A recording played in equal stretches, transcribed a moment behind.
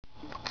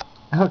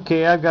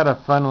Okay, I've got a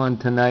fun one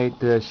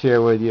tonight to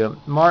share with you.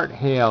 Mart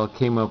Hale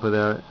came up with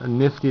a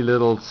nifty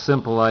little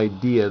simple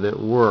idea that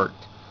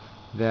worked.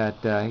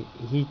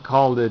 He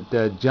called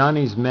it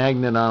Johnny's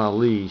Magnet on a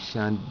Leash.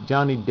 And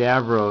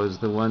Jonnydavro is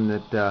the one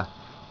that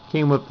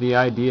came up with the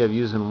idea of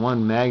using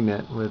one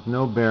magnet with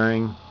no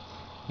bearing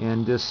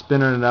and just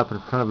spinning it up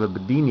in front of a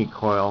Bedini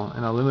coil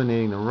and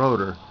eliminating the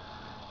rotor.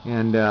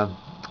 And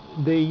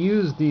they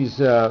use these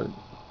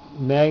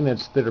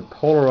magnets that are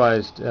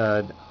polarized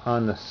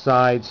on the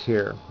sides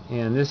here,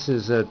 and this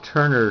is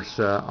Turner's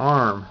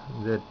arm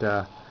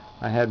that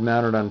I had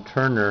mounted on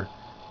Turner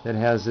that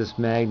has this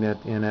magnet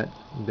in it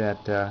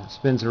that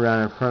spins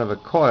around in front of a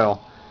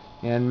coil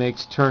and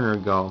makes Turner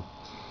go.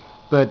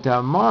 But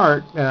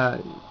Mart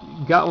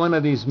got one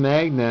of these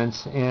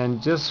magnets,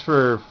 and just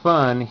for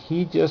fun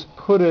he just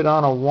put it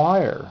on a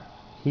wire.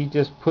 He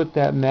just put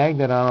that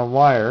magnet on a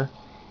wire,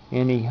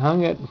 and he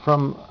hung it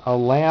from a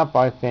lamp,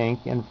 I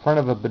think, in front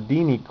of a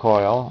Bedini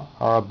coil,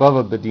 or above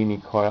a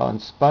Bedini coil,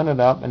 and spun it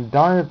up, and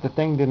darn if the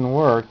thing didn't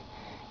work,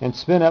 and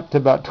spin up to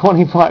about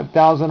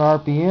 25,000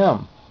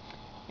 RPM.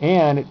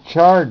 And it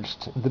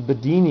charged the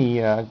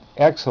Bedini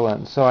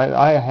excellent, so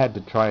I had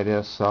to try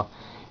this. So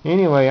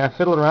anyway, I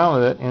fiddled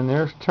around with it, and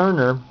there's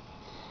Turner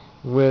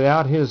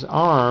without his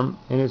arm,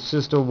 and it's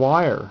just a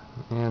wire,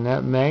 and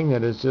that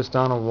magnet is just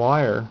on a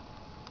wire,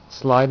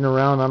 sliding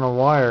around on a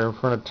wire in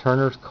front of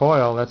Turner's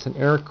coil. That's an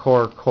air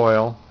core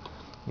coil,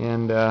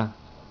 and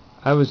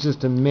I was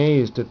just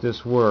amazed that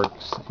this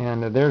works.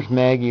 And there's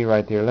Maggie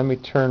right there. Let me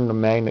turn the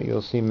magnet.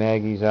 You'll see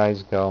Maggie's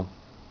eyes go.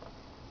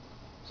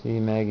 See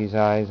Maggie's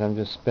eyes? I'm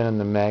just spinning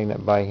the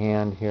magnet by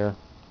hand here.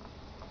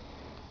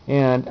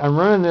 And I'm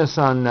running this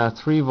on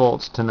 3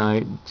 volts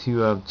tonight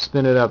to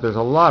spin it up. There's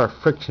a lot of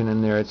friction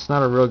in there. It's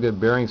not a real good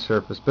bearing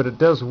surface, but it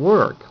does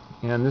work.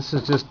 And this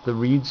is just the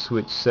reed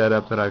switch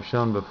setup that I've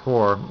shown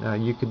before.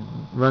 You could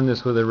run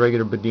this with a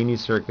regular Bedini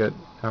circuit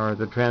or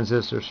the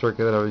transistor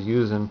circuit that I was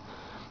using,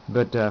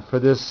 but for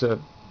this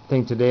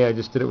thing today I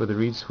just did it with a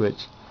reed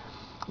switch.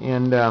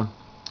 And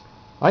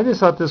I just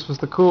thought this was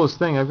the coolest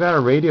thing. I've got a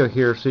radio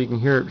here so you can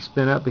hear it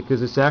spin up,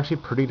 because it's actually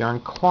pretty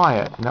darn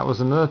quiet. And that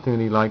was another thing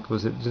that he liked,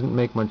 was it didn't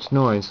make much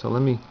noise. So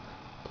let me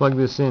plug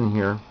this in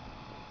here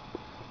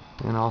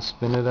and I'll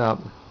spin it up.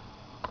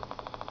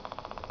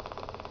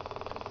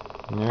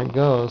 And there it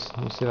goes.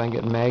 Let me see if I can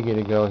get Maggie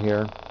to go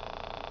here.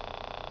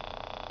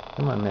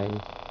 Come on, Maggie.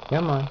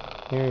 Come on.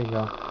 There you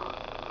go.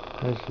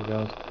 There she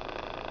goes.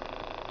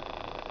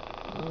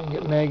 Let me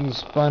get Maggie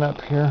spun up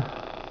here.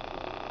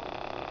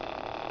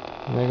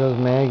 And there goes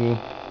Maggie.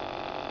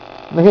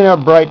 Look at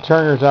how bright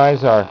Turner's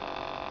eyes are.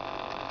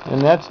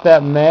 And that's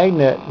that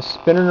magnet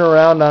spinning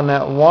around on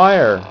that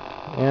wire.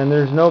 And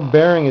there's no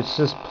bearing. It's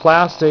just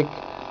plastic.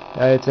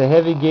 It's a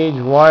heavy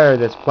gauge wire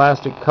that's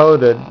plastic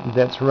coated,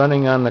 that's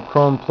running on the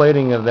chrome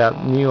plating of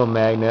that Neo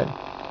magnet,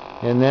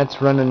 and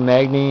that's running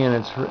Maggie, and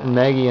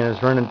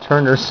it's running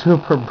Turner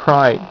super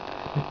bright.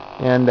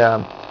 And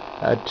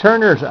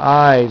Turner's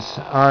eyes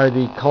are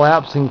the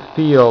collapsing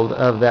field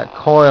of that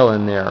coil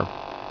in there.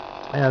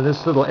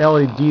 This little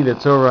LED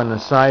that's over on the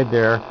side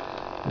there,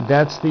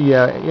 that's the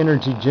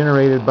energy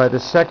generated by the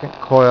second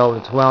coil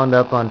that's wound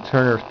up on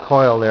Turner's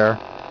coil there.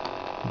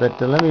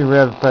 But let me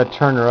rev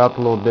Turner up a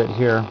little bit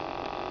here.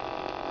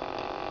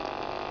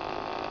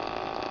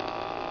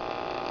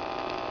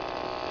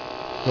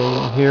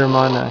 Okay, hear him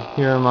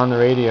on the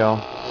radio.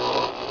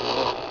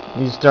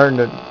 He's starting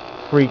to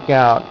freak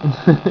out.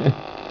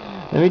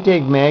 Let me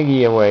take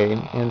Maggie away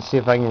and see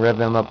if I can rev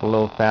him up a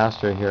little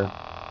faster here.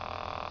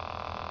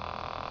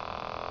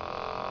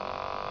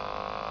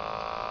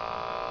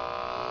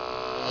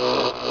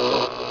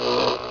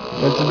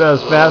 That's about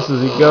as fast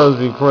as he goes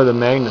before the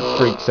magnet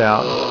freaks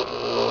out.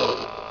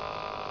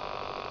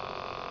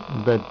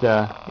 But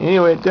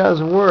anyway, it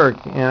does work,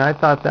 and I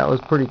thought that was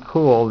pretty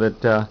cool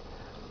that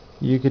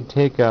you could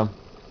take a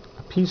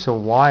piece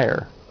of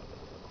wire,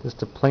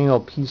 just a plain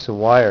old piece of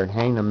wire, and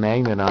hang the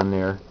magnet on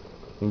there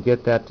and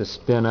get that to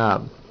spin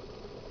up.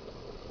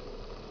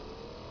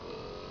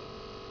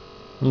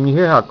 And you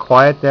hear how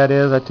quiet that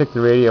is? I took the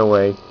radio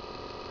away,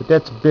 but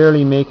that's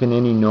barely making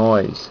any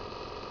noise.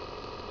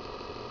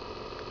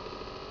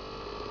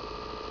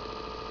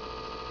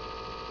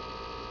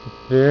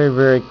 Very,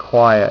 very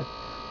quiet.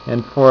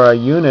 And for a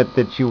unit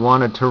that you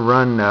wanted to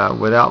run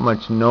without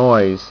much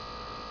noise,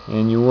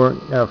 and you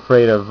weren't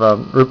afraid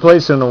of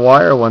replacing the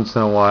wire once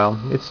in a while,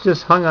 it's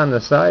just hung on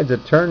the sides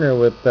of Turner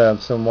with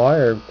some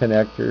wire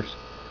connectors.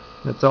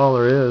 That's all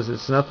there is.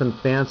 It's nothing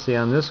fancy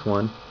on this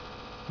one,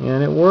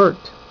 and it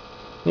worked.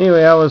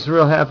 Anyway, I was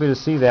real happy to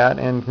see that,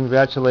 and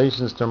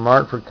congratulations to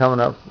Mart for coming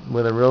up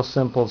with a real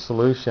simple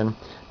solution.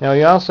 Now,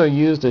 he also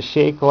used a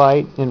shake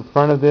light in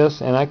front of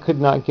this, and I could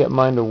not get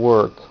mine to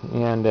work.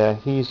 And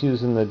he's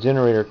using the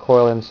generator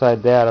coil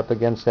inside that up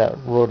against that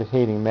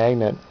rotating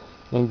magnet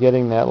and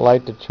getting that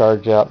light to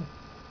charge up.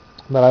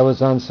 But I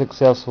was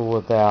unsuccessful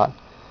with that.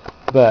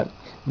 But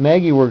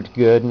Maggie worked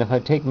good, and if I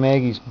take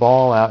Maggie's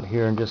ball out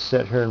here and just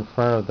set her in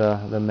front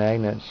of the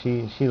magnet,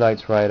 she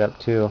lights right up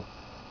too.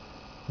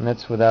 And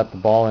that's without the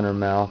ball in her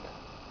mouth.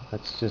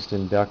 That's just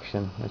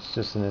induction. It's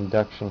just an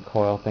induction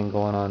coil thing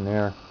going on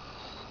there.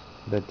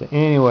 But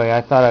anyway,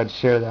 I thought I'd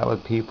share that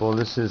with people.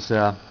 This is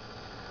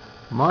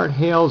Mart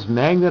Hale's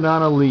Magnet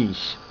on a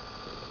Leash.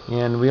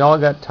 And we all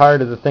got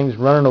tired of the things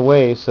running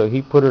away, so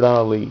he put it on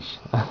a leash.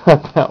 I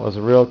thought that was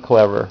real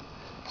clever.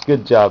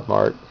 Good job,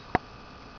 Mart.